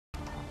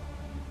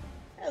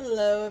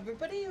Hello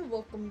everybody and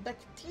welcome back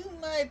to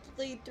my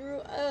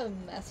playthrough of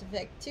Mass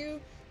Effect 2.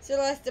 So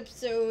last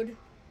episode,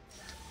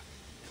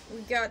 we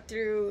got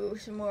through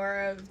some more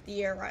of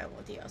the Arrival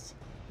DLC.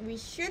 We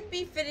should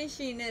be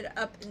finishing it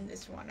up in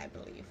this one, I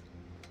believe.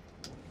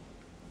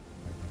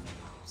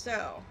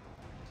 So,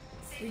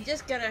 we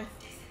just gotta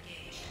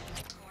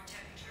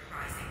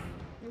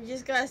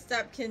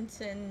stop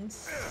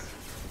Kenson's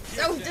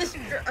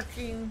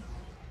self-destructing.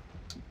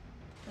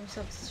 I'm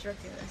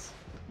self-destructing this.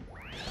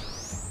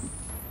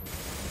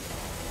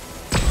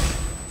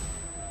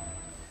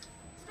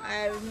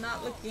 I'm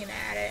not looking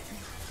at it.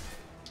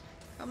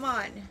 Come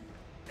on.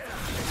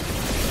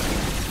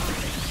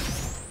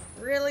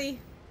 Really?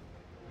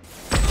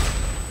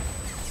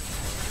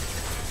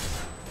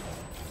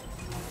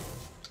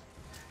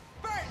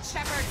 Burn,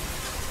 Shepard!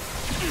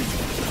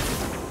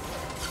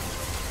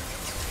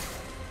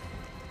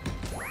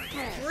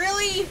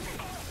 Really?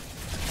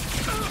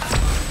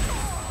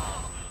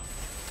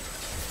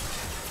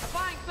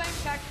 Applying flame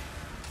check.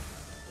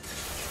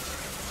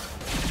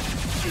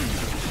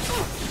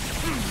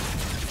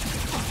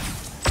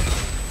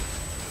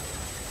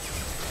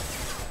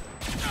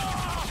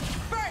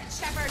 Burn,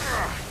 Shepard!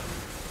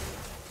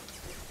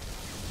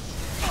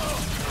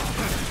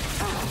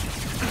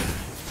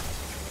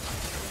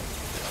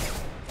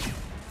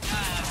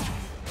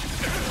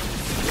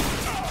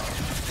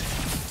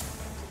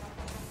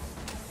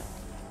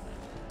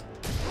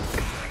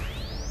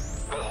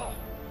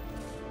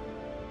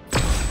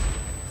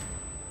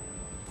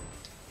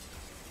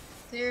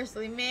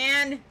 Seriously,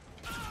 man.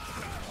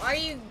 Why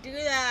do you do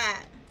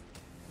that?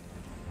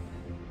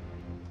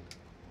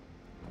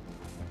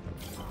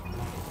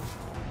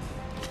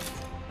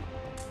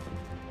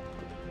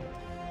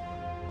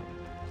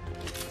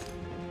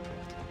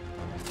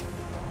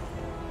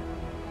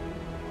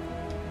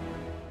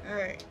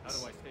 Alright. How do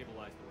I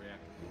stabilize the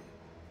reactor?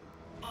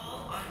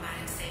 All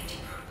automatic safety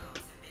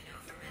protocols have been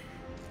overridden.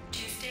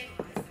 To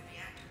stabilize the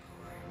reactor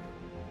core,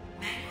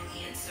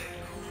 manually insert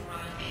cooling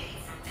rod A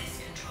from this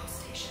control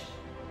station.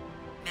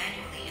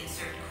 Manually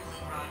insert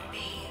cooling rod B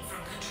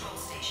from control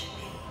station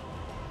B.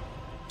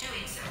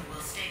 Doing so will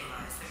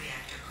stabilize the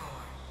reactor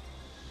core.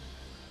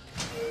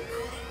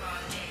 Cooling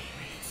rod A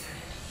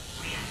reinserted.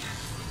 Reactor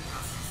cooling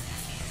process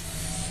has begun.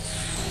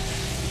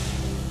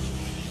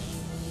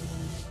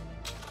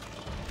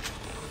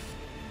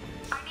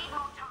 I need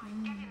more time.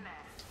 Get in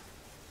there.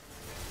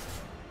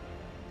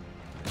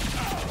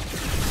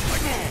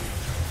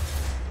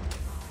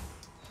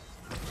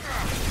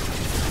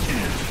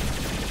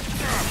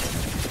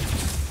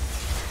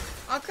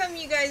 How come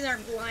you guys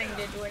aren't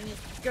blinded when it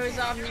goes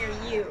off near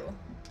you?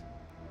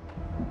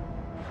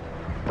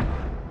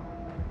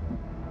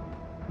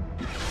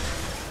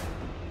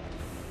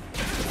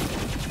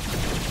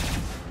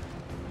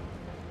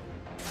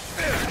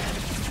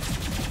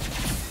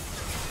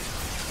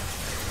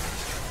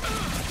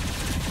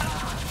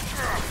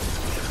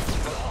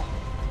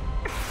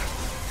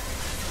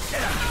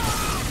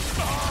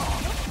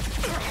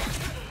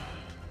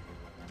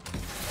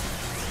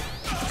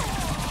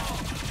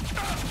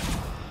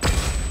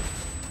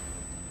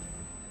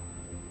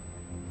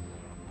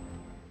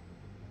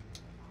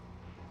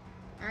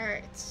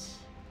 Alright.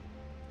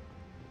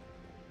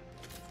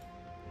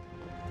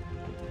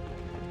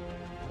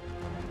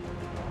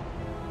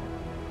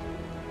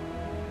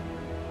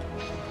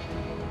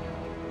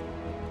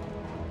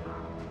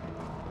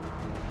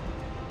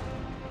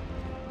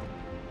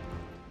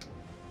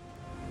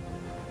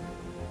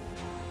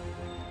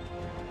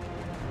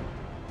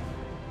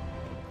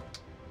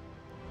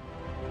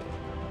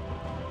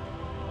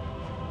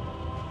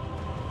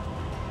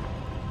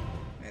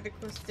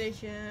 Medical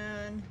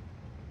station.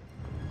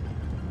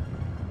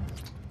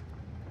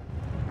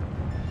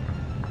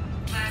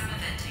 Plasma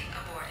venting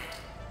aborted.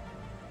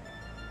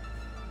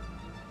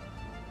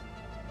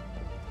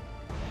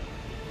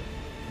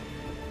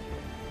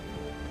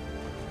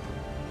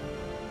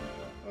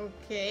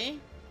 Okay.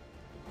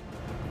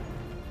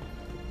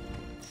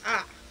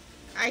 Ah,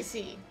 I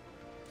see.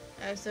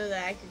 So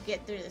that I could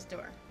get through this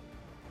door.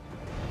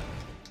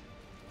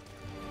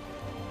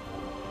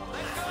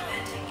 Plasma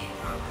venting in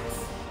progress.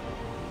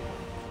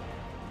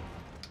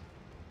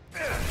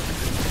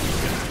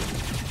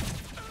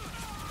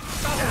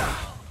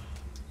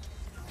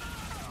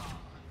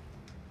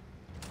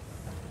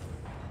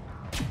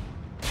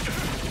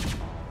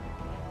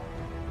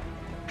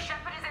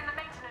 Shepard is in the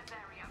maintenance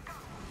area. Go.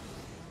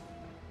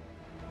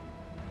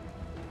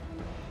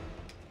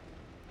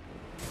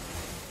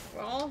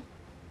 Well.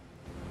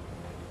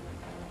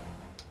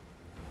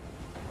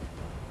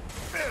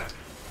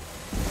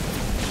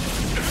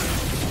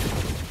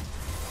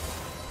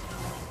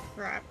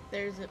 Crap,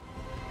 there's a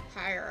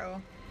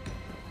pyro.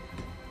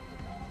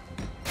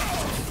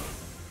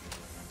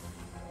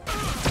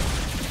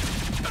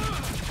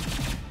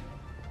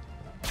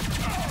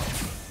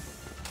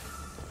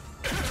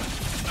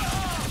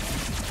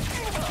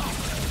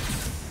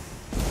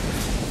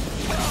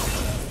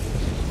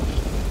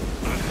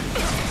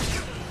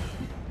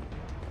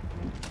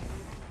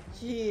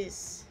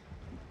 Jeez.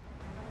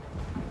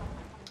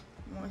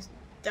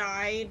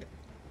 died.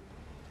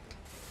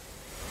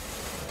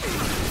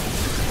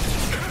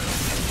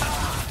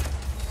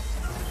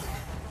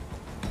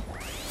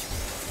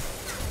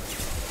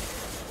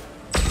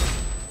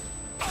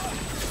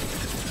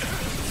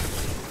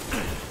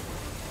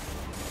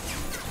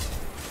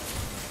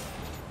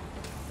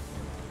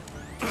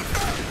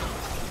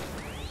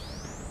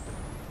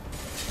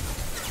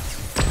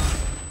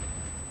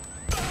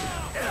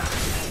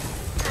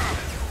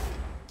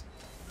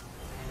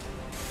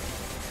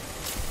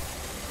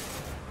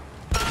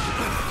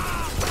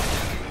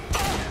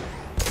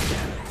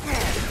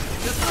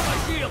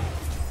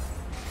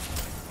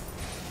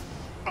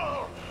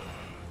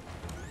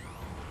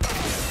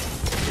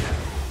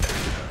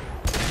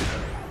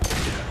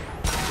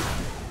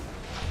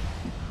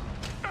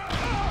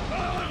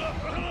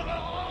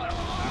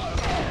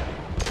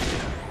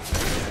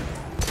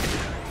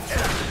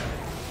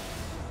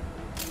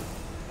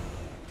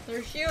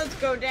 Their shields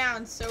go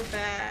down so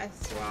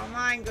fast while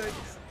mine goes,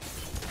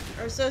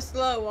 or so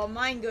slow while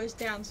mine goes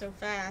down so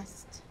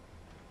fast.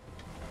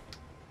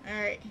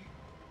 Alright.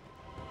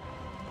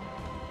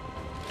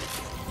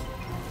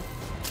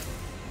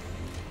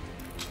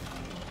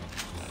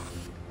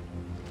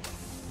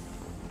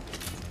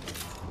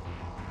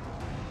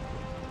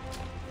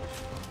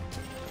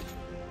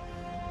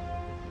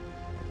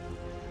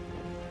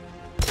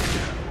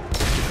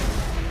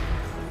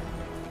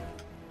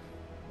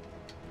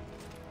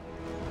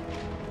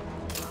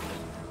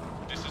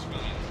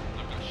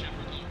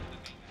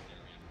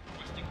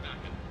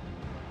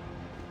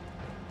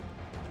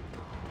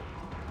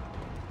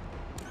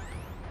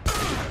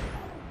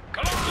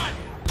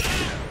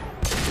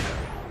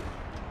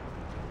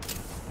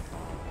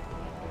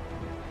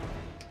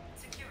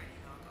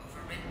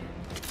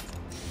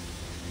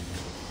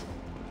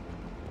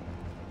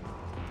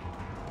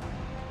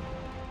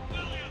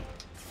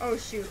 Oh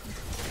shoot.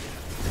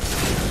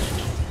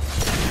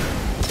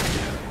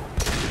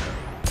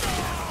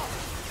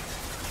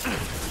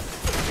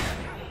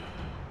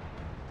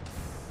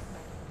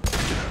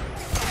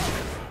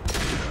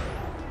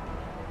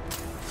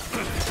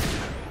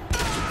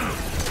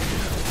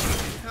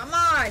 Come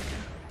on.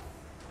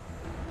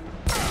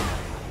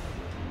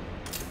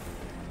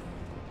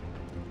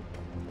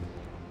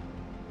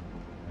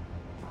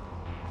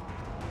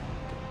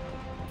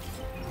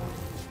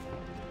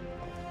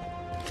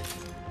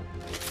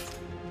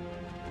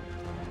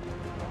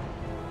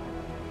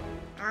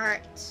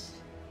 Alright.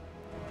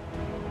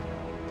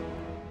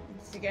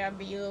 It's gotta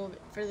be a little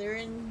bit further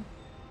in.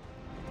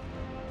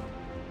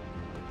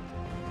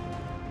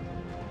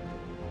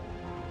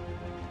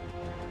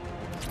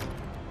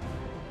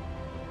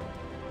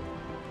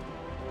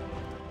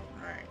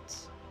 Alright.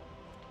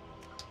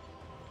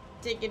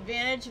 Take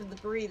advantage of the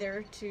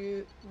breather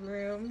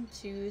room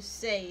to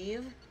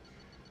save.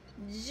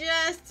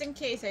 Just in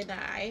case I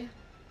die.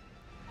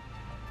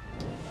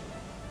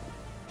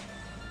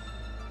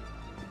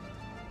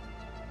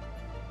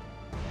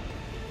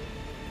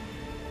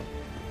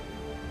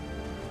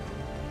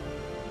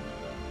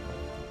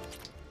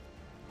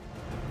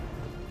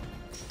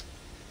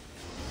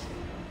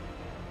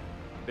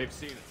 They've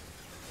seen it.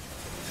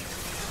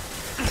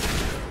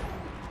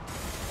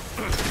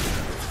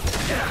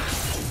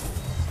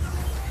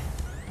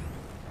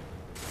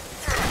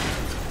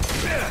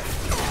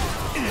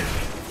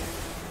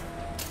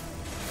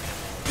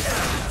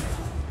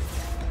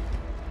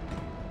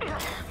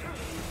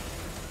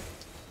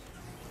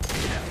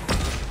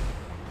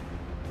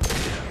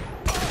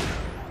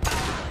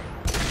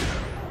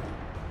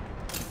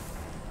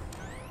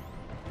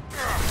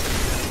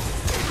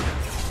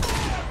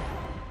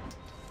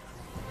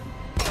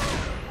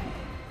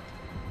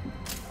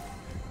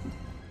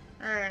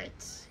 Alright.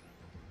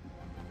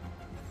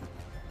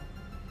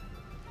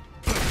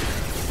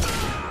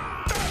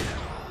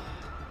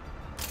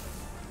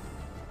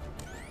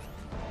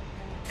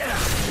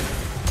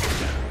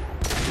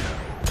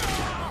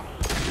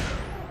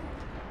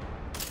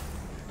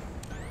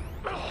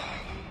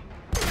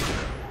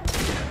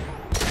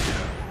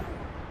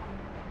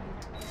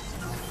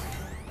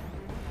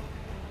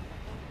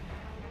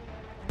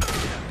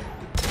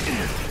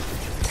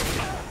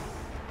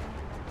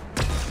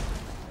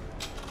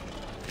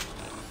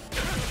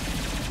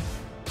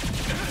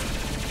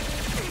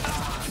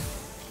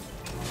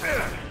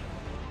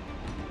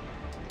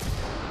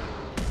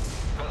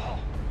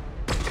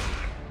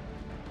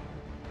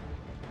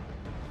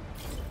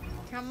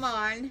 Come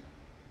on.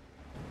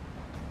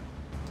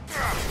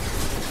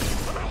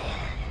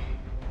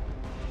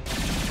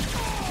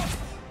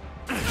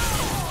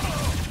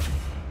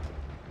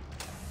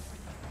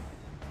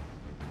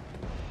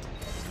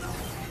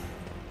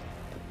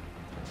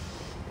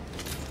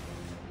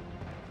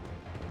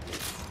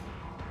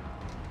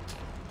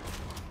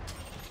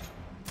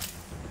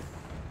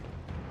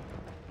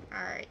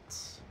 Alright.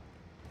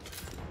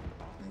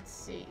 Let's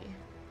see.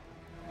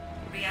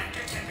 Reactor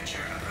temperature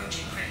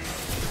approaching critical.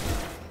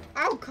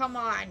 Oh, come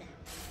on.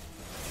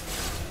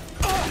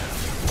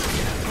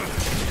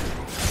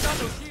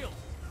 Double shield.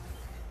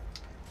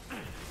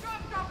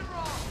 Drop and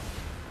roll.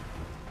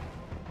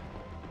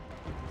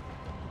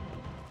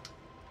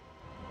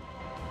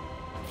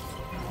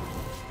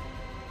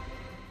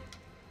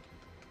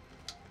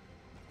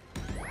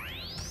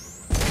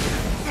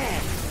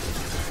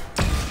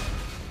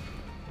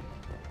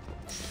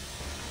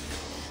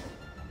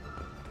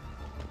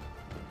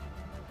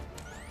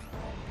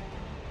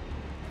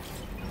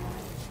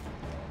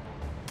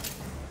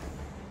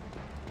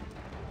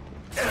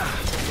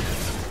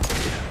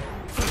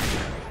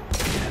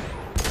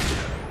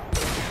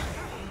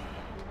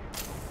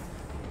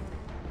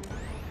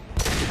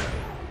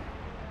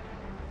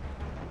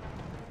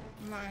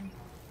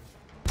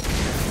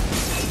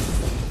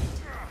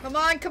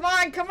 Come on, come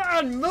on, come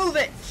on! Move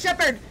it!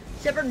 Shepard!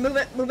 Shepard, move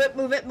it, move it,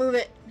 move it, move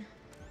it!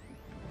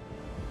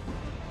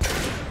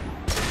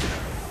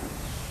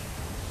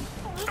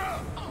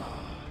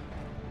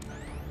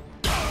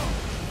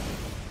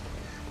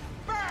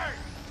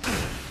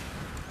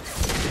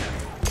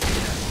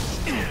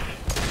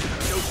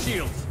 No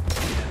shields.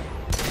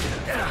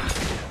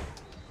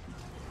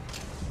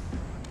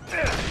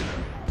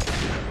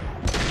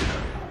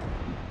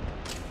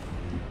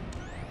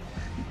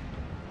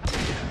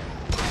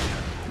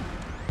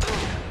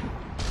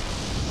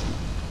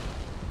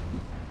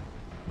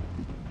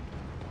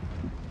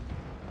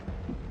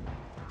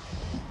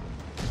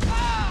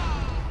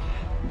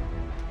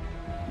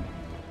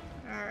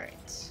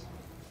 Alright.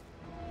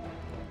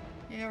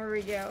 Here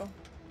we go.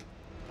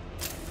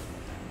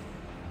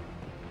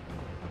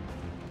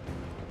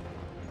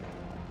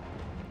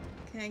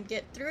 Can I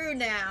get through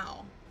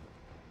now?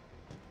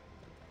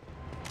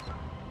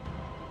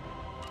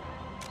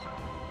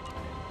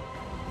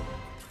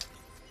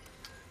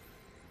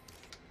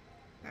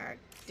 Alright,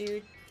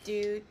 do.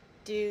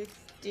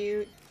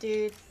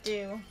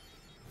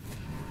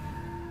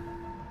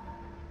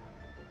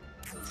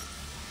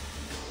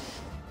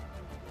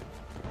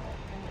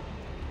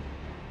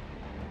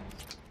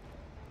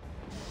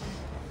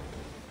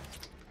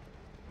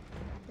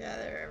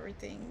 Gather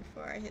everything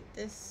before I hit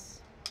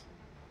this.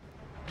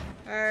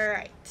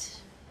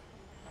 Alright.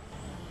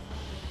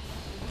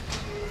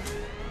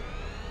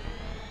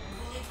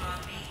 Cooling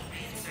rod B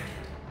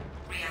reinserted.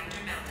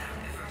 Reactor meltdown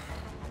averted.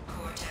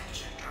 Core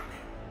temperature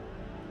dropping.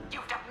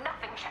 You've done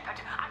nothing, Shepard.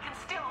 I can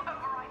still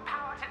override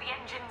power to the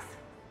engines.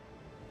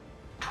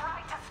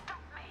 Try to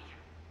stop me.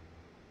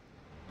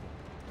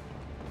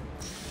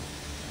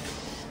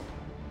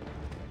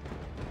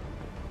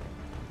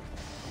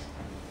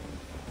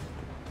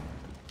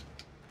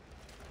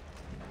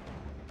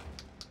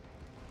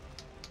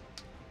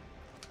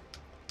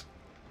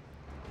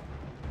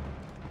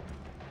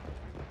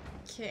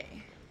 Okay.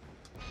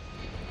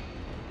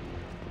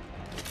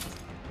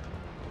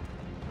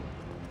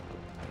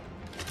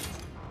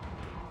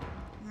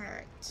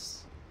 Alright.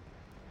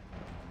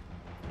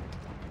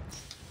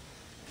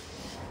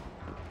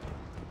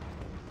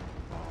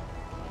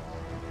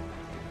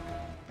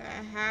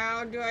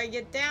 How do I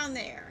get down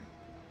there?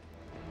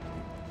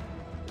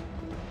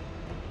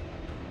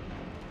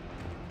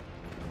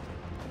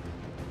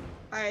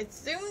 I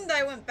assumed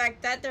I went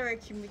back that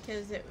direction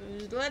because it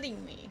was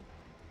letting me.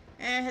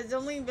 And it has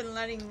only been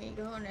letting me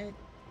go in a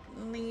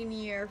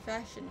linear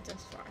fashion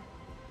thus far.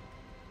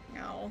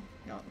 No,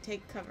 don't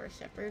take cover,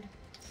 Shepard.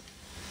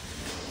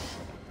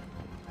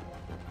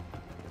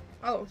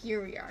 Oh,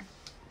 here we are.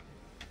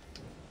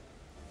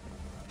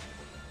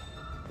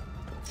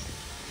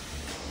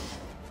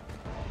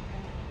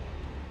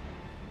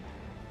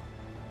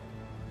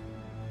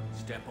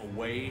 Step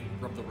away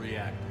from the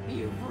reactor.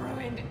 You've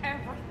ruined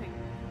everything.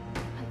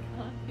 I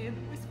can't hear the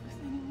whispers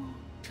anymore.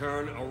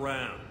 Turn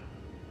around.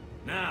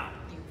 Now!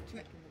 You've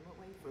taken them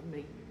away from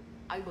me.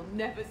 I will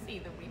never see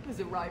the Reaper's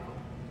arrival.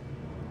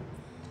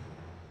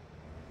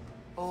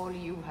 All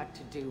you had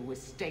to do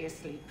was stay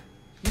asleep.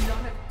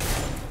 None of...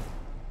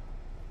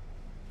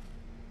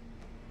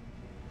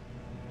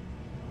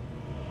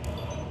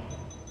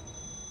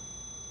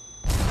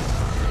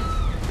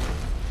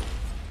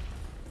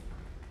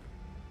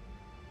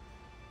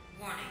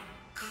 Warning.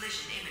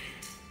 Collision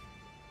imminent.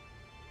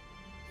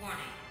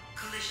 Warning.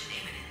 Collision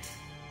imminent.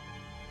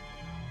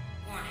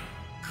 Warning.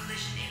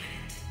 Collision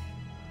imminent.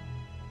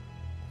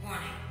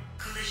 Warning.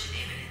 Collision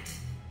imminent.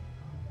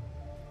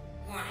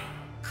 Warning.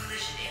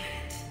 Collision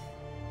imminent.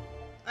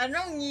 I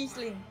don't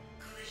usually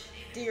Collision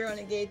do imminent.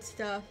 renegade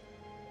stuff.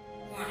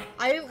 Warning.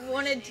 I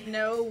wanted to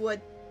know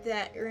what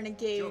that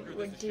renegade Joker,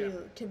 would this is do,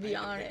 Shepard. to I be need to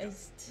pick up.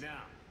 honest.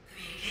 Now!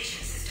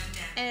 Communication system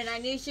down. And I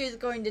knew she was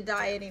going to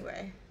die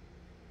anyway.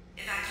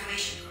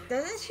 Evacuation order.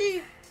 Doesn't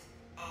she?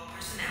 All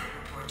personnel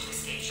report to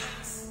escape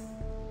shuttles.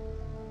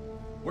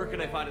 Where can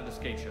I find an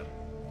escape shuttle?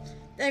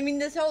 I mean,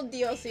 this whole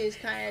DLC is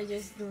kind of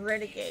just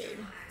renegade.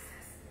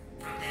 Access.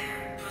 From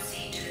there,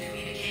 proceed to the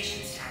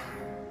communications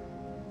tower.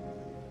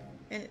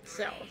 In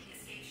itself.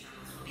 Escape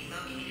shuttles will be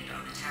located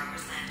on the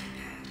tower's landing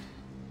pad.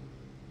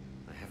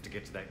 I have to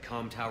get to that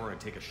comm tower and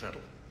take a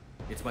shuttle.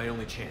 It's my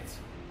only chance.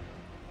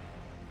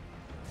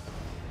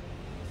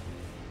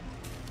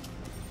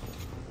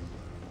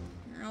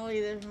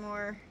 Only there's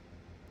more.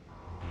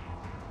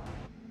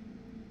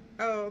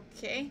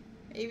 Okay.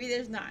 Maybe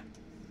there's not.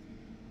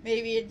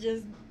 Maybe it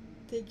just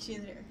takes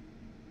you there.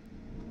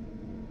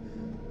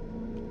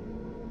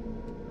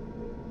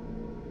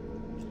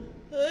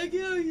 I like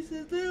how you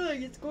said that, like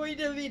it's going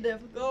to be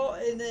difficult,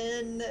 and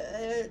then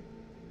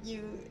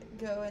you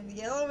go in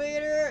the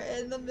elevator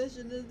and the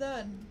mission is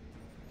done.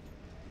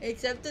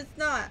 Except it's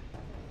not.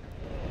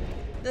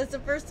 That's the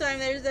first time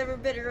there's ever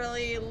been a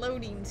really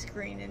loading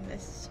screen in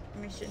this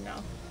mission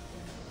now.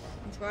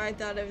 That's why I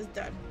thought it was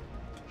done.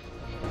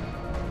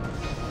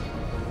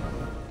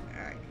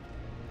 Alright.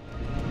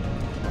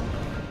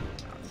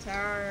 On the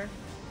tower.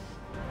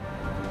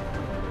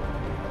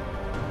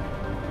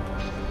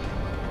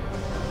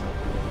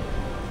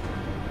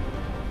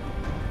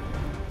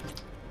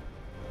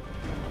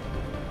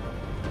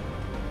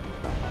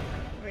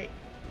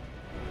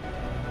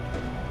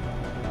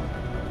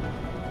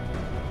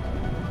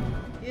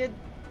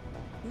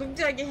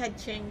 looked like it had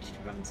changed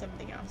from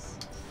something else.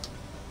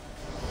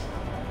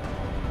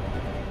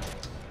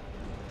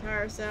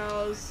 Power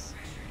cells.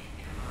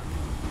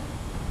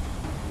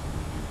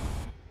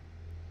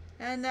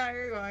 And now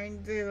you're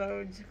going to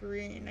load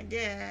screen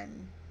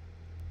again.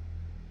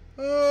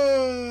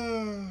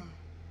 Oh.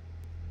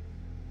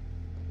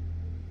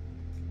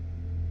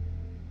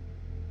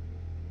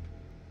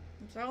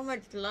 So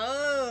much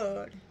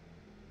load.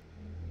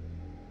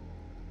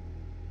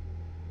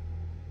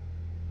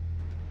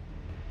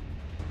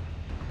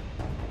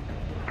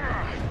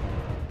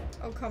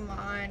 Oh, come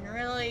on,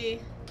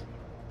 really?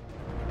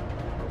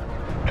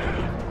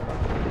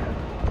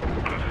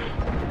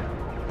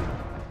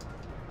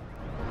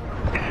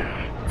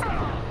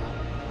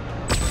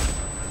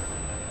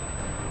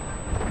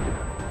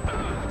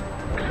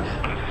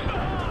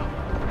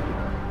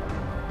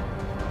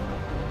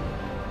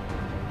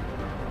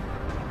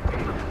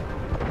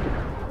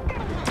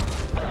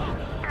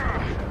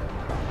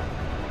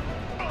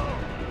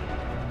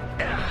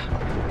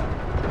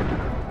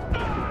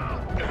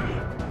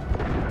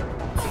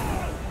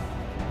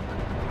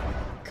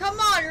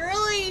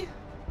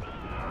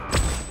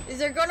 Is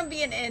there gonna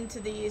be an end to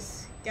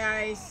these,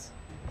 guys?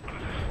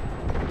 Because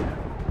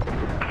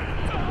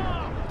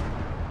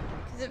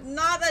if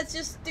not, that's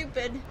just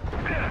stupid.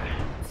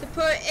 To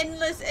put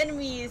endless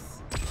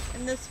enemies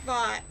in this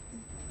spot.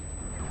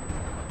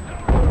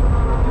 Oh,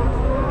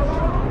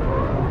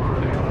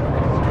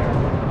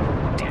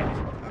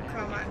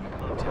 come on.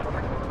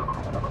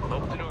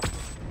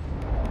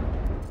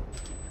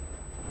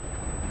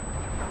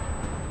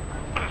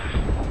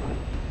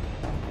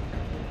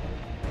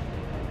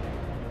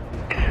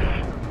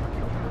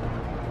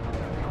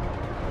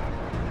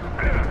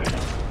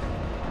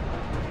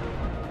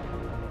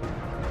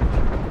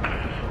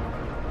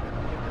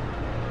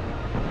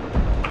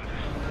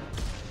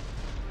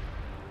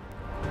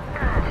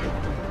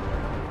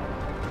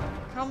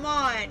 Come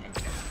on!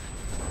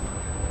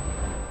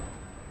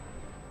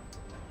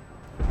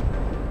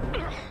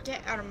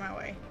 Get out of my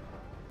way.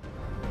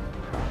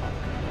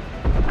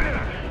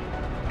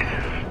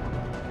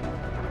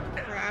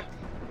 Crap.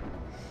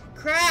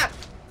 Crap!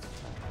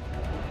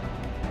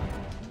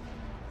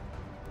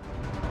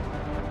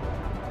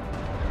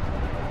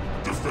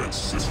 Defense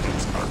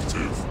systems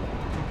active.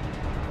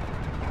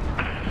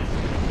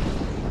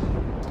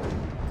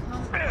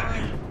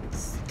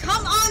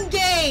 Come on,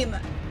 game!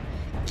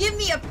 Give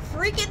me a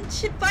freaking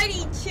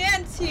fighting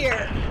chance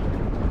here!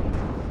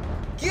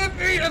 Give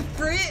me a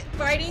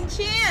fighting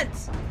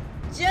chance!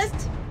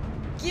 Just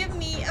give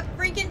me a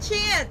freaking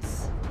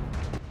chance!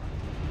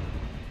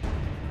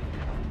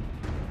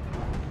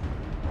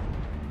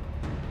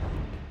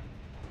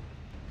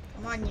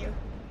 Come on, you.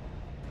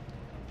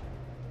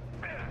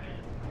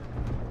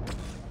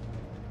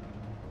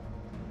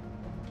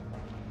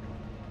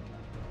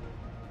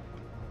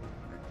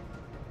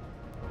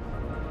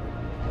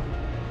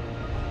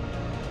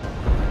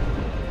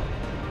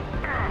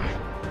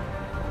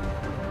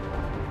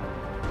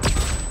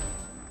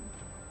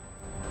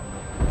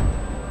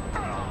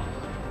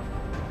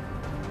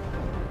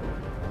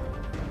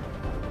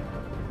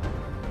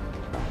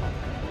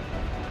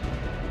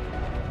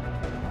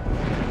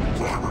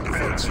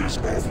 Defenses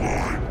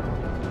offline.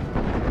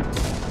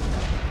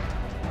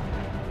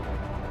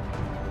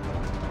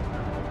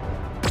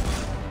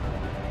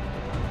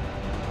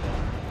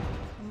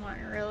 Come on,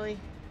 really?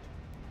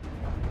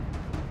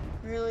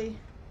 Really?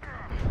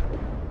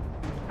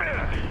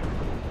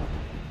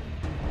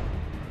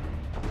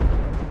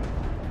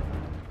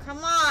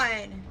 Come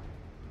on!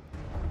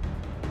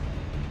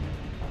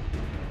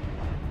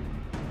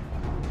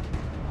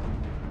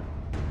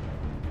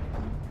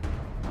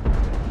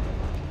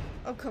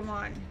 Oh, come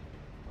on.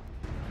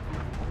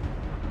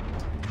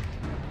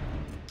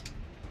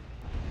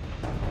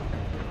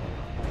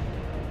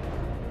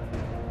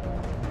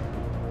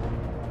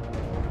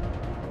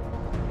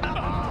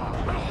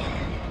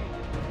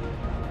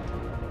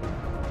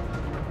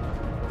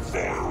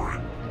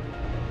 Firing.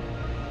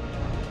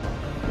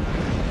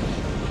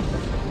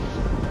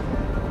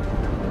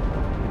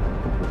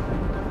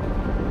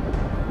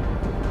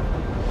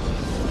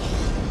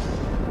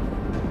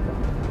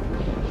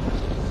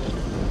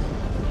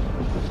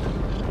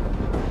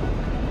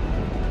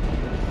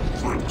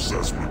 Threat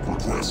assessment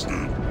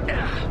requested.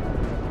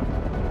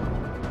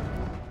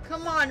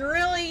 Come on,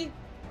 really?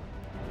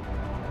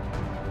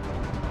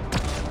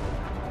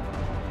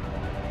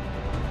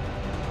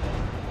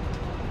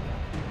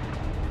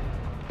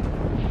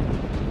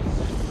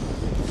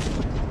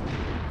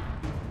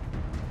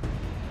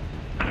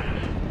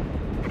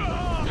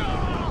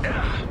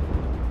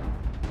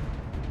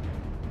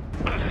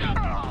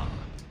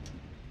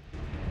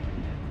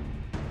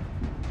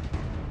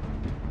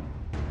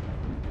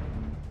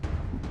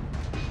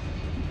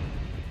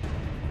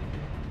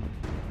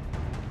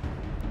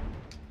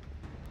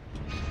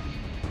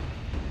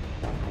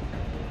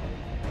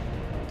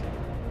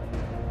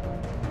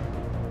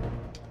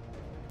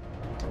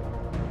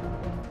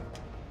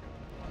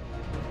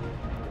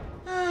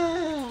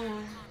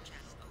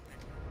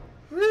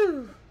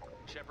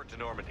 Shepard to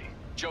Normandy.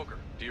 Joker,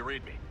 do you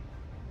read me?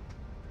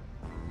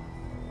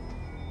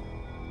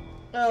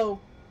 Oh,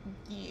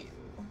 you.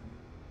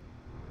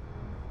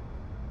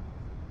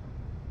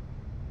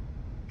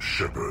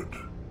 Shepard,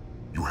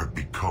 you have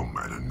become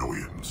an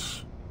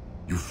annoyance.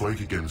 You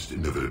fight against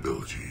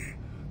inevitability,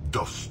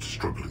 dust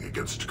struggling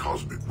against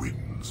cosmic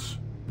winds.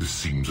 This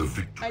seems a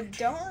victory. I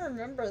don't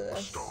remember A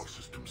this. star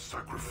system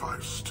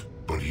sacrificed.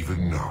 But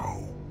even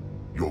now,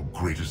 your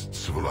greatest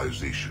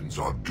civilizations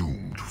are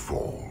doomed to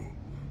fall.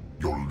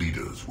 Your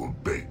leaders will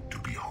beg to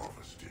be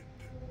harvested.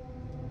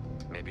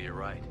 Maybe you're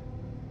right.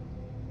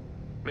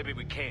 Maybe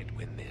we can't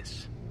win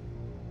this.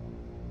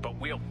 But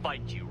we'll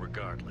fight you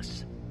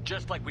regardless.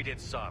 Just like we did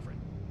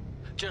Sovereign.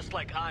 Just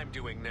like I'm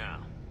doing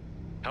now.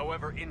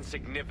 However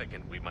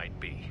insignificant we might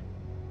be.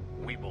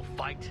 We will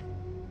fight,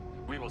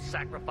 we will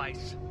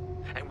sacrifice,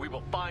 and we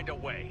will find a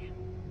way.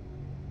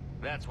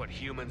 That's what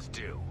humans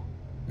do.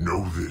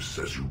 Know this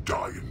as you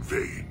die in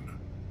vain.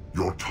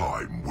 Your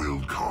time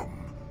will come.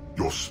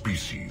 Your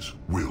species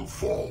will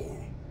fall.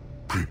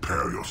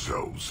 Prepare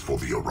yourselves for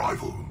the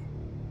arrival.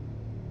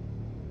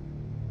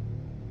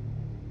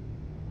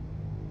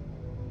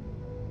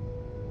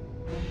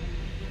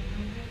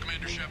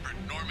 Commander Shepard,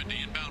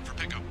 Normandy inbound for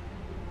pickup.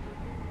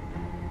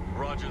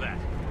 Roger that.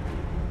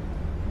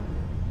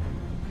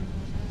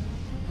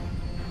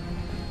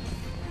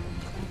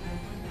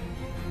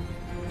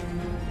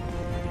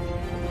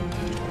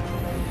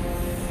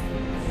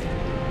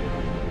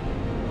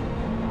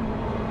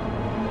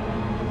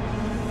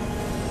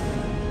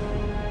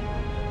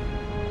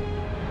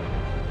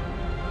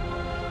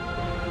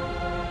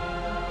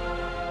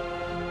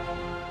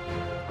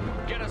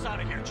 Get us out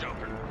of here,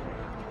 Joker.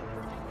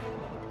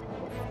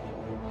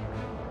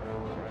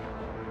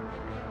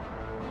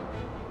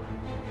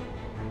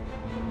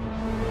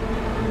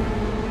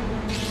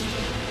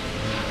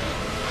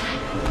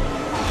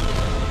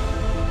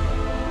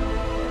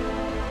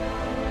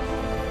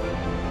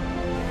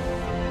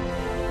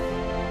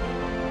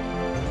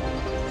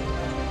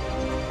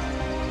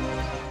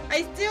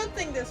 I still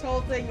think this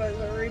whole thing was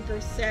a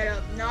Reaper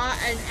setup, not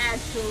an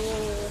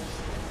actual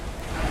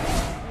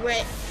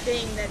wet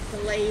thing that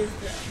delays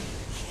them.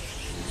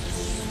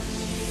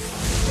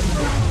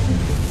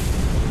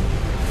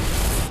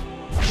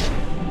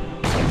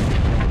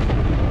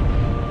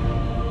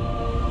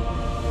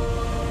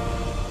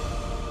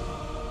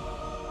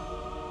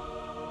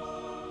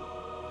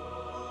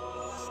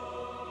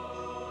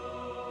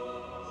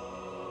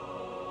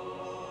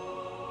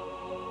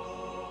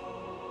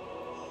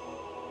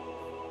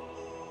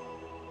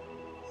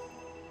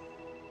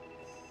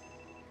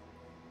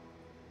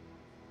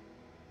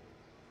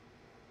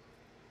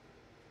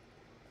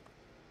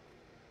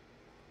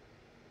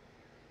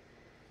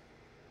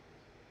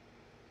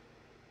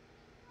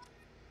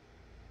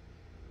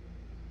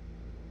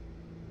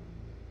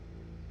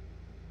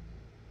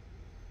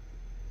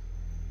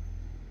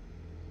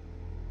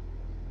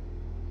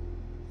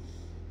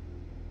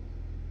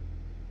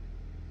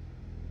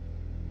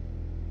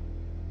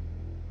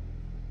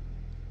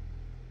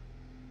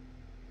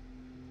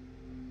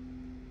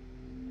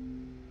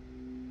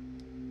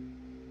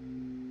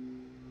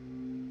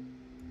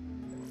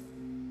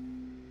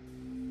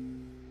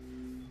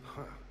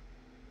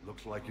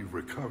 Looks like you've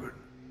recovered.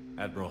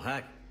 Admiral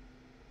Hack.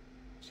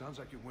 Sounds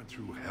like you went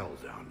through hell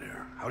down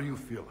there. How are you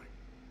feeling?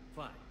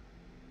 Fine.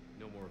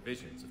 No more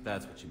visions, if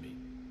that's what you mean.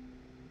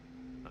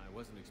 I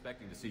wasn't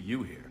expecting to see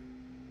you here.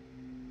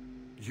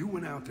 You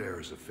went out there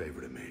as a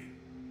favor to me.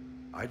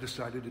 I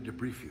decided to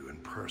debrief you in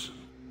person.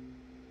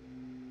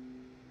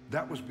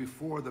 That was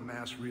before the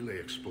mass relay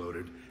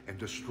exploded and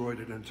destroyed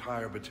an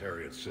entire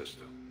Batarian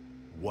system.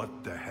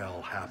 What the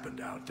hell happened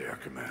out there,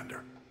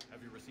 Commander?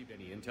 Have you received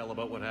any intel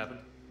about what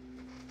happened?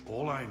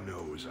 All I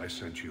know is I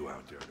sent you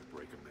out there to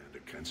break Amanda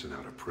Kenson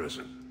out of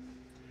prison.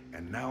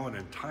 And now an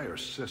entire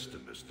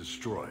system is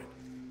destroyed.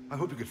 I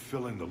hope you could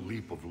fill in the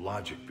leap of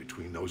logic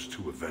between those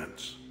two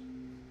events.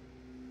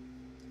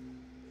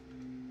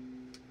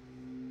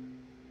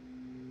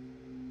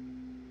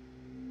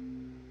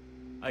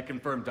 I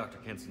confirmed Dr.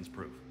 Kenson's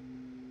proof.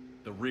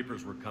 The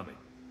Reapers were coming,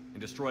 and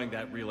destroying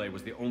that relay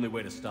was the only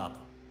way to stop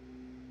them.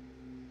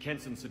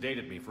 Kenson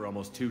sedated me for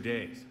almost 2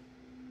 days.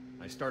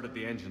 I started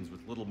the engines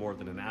with little more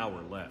than an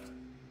hour left.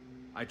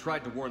 I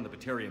tried to warn the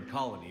Batarian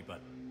colony, but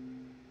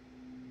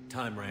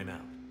time ran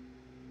out.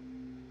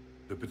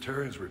 The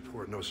Batarians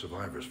report no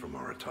survivors from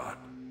Aratat.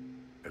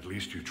 At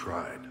least you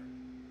tried.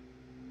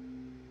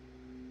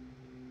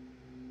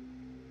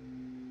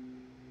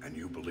 And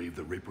you believe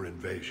the Reaper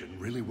invasion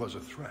really was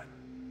a threat?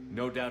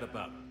 No doubt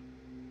about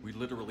it. We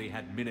literally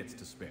had minutes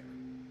to spare.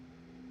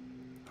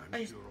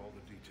 I'm sure all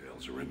the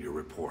details are in your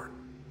report.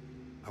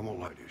 I won't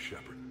lie to you,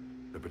 Shepard.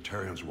 The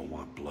Batarians will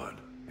want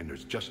blood, and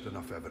there's just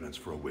enough evidence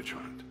for a witch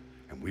hunt.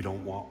 And we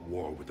don't want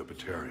war with the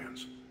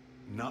Batarians.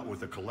 Not with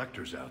the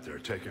collectors out there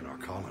taking our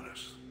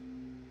colonists.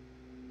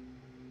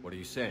 What are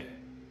you saying?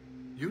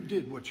 You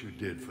did what you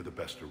did for the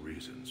best of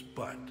reasons,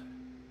 but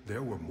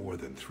there were more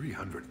than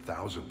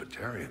 300,000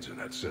 Batarians in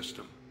that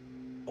system.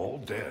 All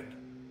dead.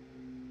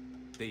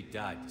 they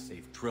died to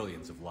save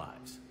trillions of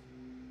lives.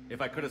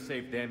 If I could have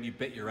saved them, you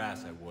bet your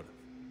ass I would have.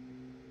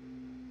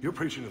 You're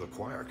preaching to the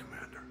choir,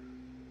 Commander.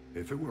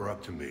 If it were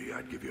up to me,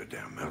 I'd give you a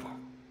damn medal.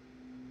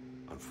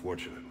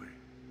 Unfortunately,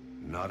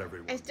 not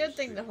everyone... I still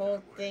think the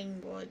whole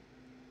thing was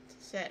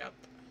set up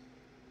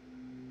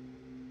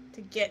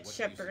to get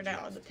Shepard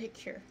out of the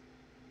picture.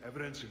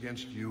 Evidence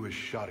against you is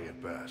shoddy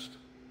at best.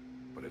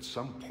 But at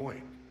some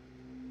point,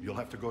 you'll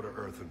have to go to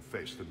Earth and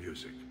face the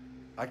music.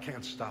 I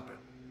can't stop it,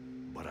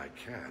 but I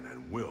can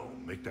and will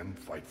make them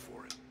fight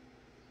for it.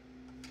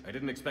 I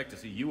didn't expect to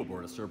see you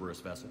aboard a Cerberus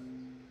vessel.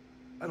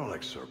 I don't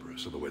like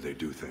Cerberus or the way they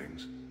do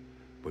things,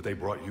 but they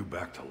brought you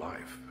back to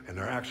life, and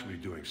they're actually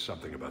doing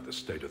something about the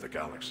state of the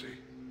galaxy.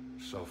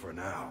 So for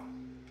now,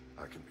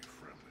 I can be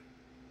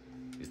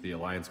friendly. Is the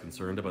Alliance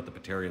concerned about the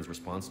Batarians'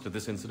 response to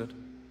this incident?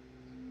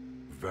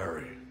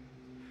 Very.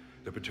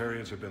 The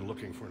Batarians have been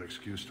looking for an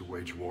excuse to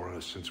wage war on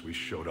us since we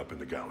showed up in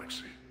the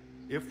galaxy.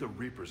 If the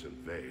Reapers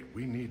invade,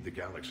 we need the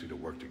galaxy to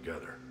work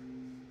together.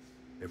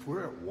 If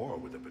we're at war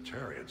with the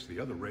Batarians, the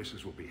other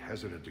races will be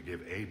hesitant to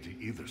give aid to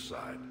either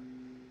side.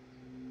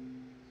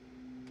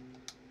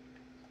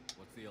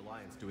 What's the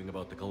Alliance doing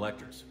about the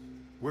Collectors?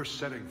 We're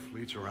setting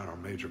fleets around our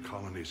major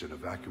colonies and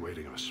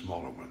evacuating our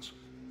smaller ones.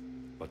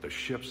 But the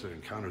ships that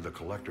encountered the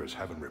Collectors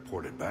haven't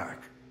reported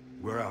back.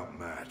 We're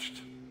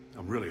outmatched.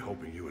 I'm really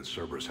hoping you and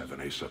Cerberus have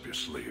an ace up your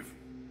sleeve.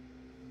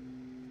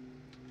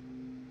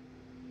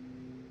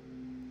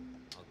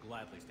 I'll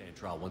gladly stand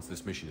trial once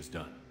this mission is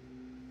done.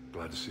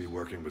 Glad to see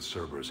working with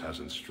Cerberus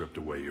hasn't stripped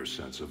away your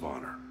sense of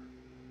honor.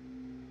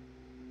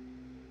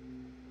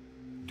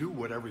 Do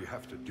whatever you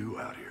have to do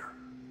out here.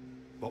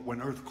 But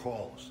when Earth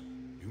calls,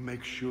 you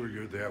make sure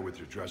you're there with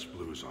your dress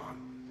blues on,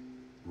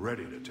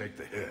 ready to take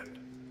the hit.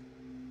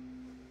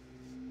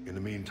 In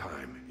the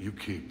meantime, you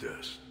keep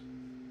this.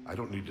 I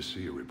don't need to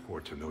see a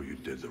report to know you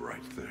did the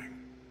right thing.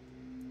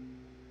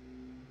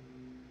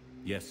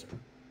 Yes, sir.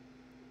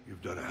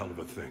 You've done a hell of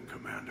a thing,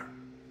 Commander.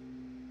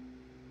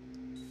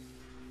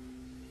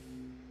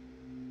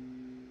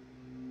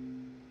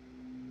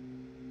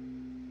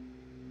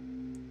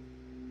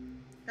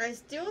 I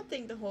still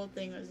think the whole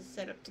thing was a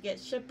setup to get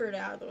Shepard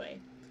out of the way.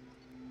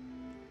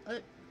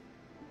 It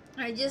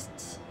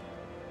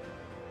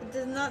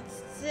does not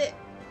sit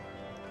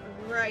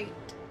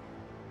right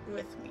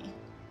with me.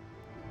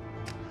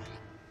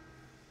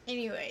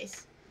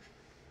 Anyways,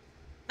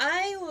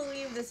 I will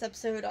leave this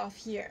episode off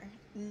here.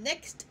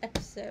 Next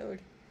episode,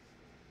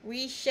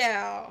 we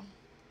shall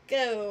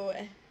go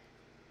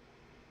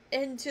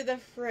into the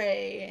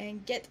fray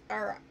and get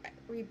our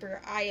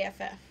Reaper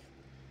IFF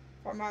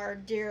from our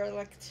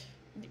derelict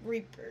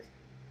Reaper.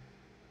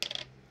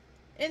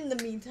 In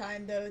the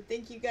meantime, though,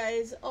 thank you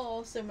guys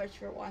all so much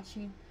for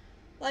watching.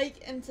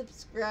 Like and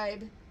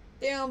subscribe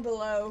down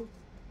below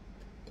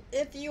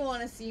if you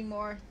want to see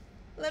more.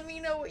 Let me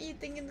know what you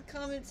think in the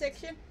comment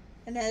section.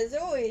 And as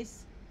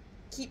always,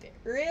 keep it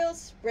real,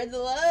 spread the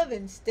love,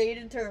 and stay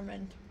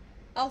determined.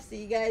 I'll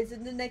see you guys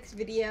in the next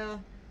video.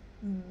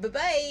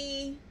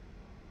 Bye-bye.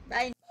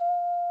 Bye.